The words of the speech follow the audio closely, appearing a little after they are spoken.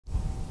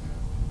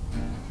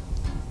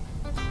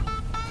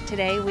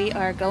Today we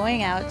are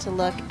going out to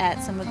look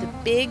at some of the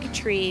big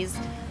trees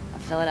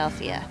of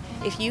Philadelphia.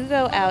 If you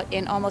go out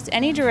in almost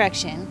any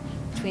direction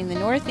between the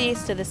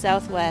northeast to the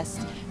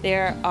southwest,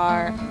 there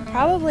are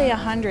probably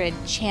 100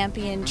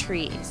 champion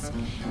trees,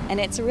 and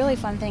it's a really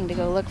fun thing to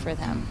go look for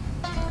them.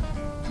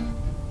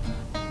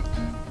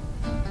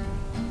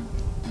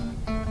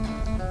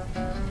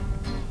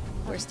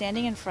 We're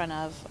standing in front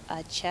of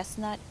a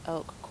chestnut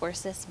oak,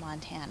 Corsus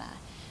montana.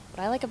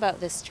 What I like about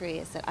this tree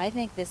is that I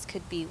think this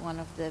could be one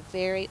of the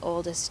very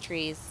oldest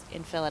trees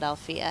in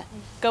Philadelphia.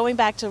 Going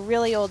back to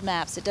really old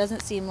maps, it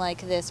doesn't seem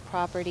like this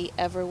property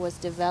ever was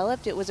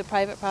developed. It was a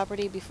private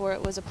property before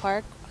it was a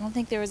park. I don't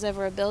think there was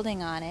ever a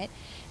building on it.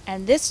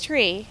 And this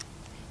tree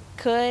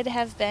could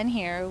have been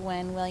here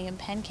when William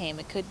Penn came.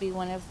 It could be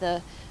one of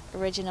the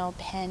original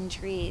Penn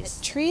trees.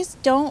 Trees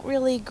don't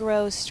really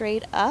grow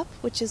straight up,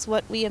 which is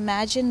what we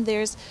imagine.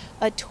 There's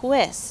a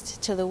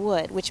twist to the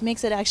wood, which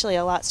makes it actually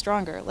a lot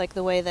stronger, like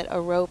the way that a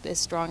rope is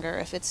stronger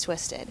if it's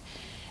twisted.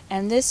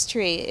 And this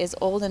tree is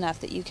old enough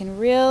that you can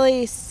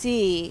really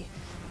see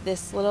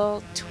this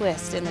little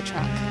twist in the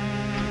trunk.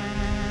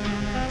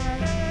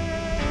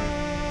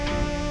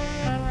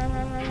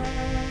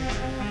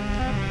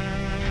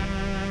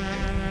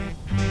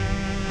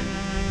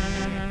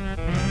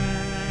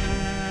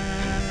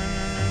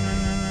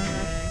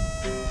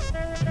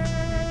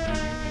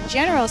 In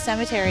general,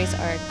 cemeteries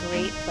are a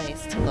great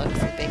place to look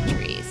for big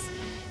trees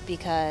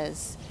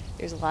because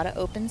there's a lot of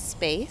open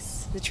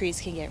space. The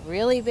trees can get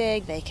really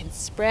big, they can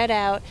spread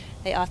out,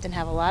 they often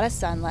have a lot of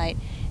sunlight,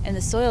 and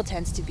the soil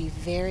tends to be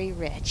very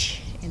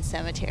rich in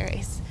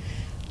cemeteries.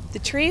 The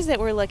trees that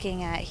we're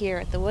looking at here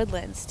at the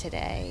Woodlands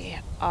today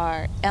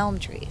are elm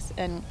trees,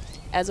 and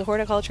as a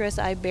horticulturist,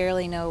 I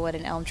barely know what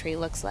an elm tree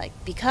looks like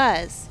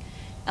because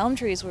elm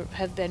trees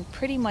have been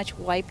pretty much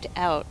wiped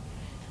out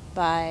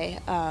by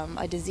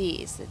a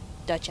disease, the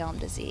Dutch elm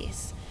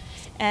disease.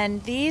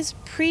 And these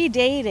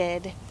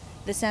predated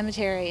the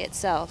cemetery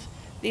itself.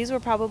 These were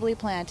probably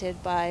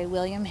planted by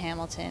William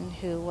Hamilton,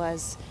 who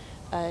was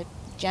a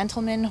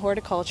gentleman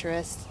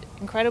horticulturist,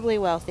 incredibly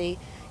wealthy.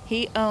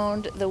 He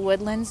owned the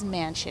Woodlands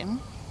Mansion,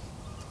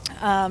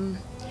 and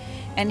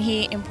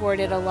he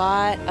imported a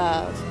lot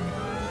of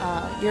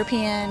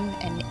European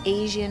and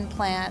Asian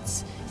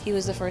plants. He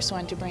was the first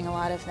one to bring a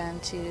lot of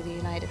them to the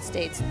United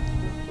States.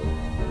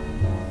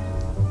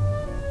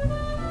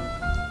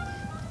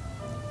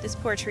 This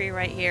poor tree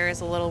right here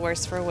is a little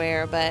worse for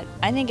wear, but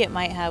I think it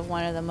might have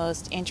one of the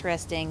most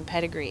interesting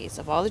pedigrees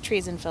of all the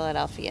trees in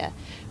Philadelphia.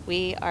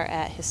 We are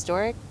at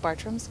historic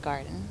Bartram's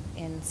Garden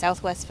in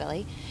southwest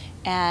Philly,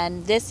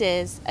 and this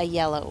is a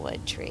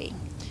yellowwood tree.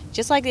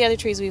 Just like the other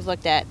trees we've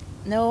looked at,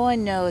 no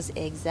one knows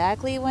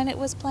exactly when it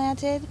was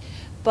planted,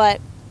 but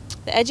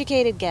the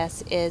educated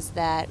guess is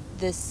that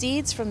the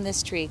seeds from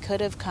this tree could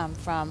have come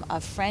from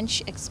a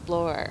French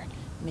explorer,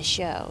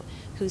 Michaux,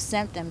 who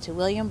sent them to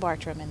William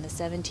Bartram in the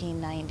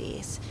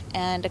 1790s.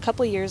 And a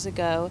couple years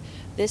ago,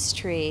 this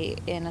tree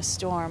in a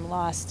storm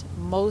lost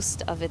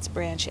most of its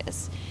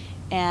branches.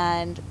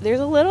 And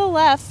there's a little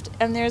left,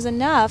 and there's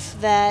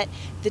enough that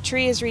the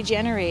tree is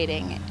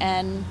regenerating.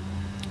 And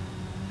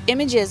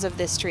images of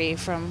this tree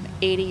from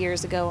 80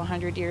 years ago,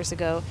 100 years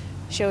ago,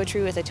 show a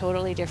tree with a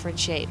totally different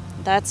shape.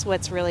 That's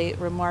what's really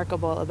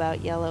remarkable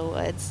about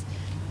yellowwoods.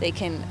 They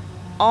can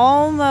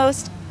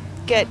almost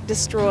get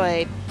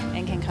destroyed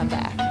and can come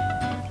back.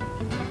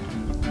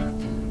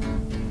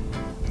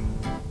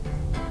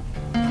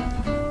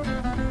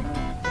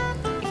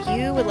 If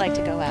you would like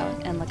to go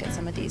out and look at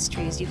some of these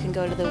trees, you can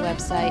go to the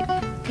website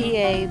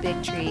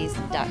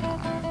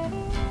pabigtrees.com.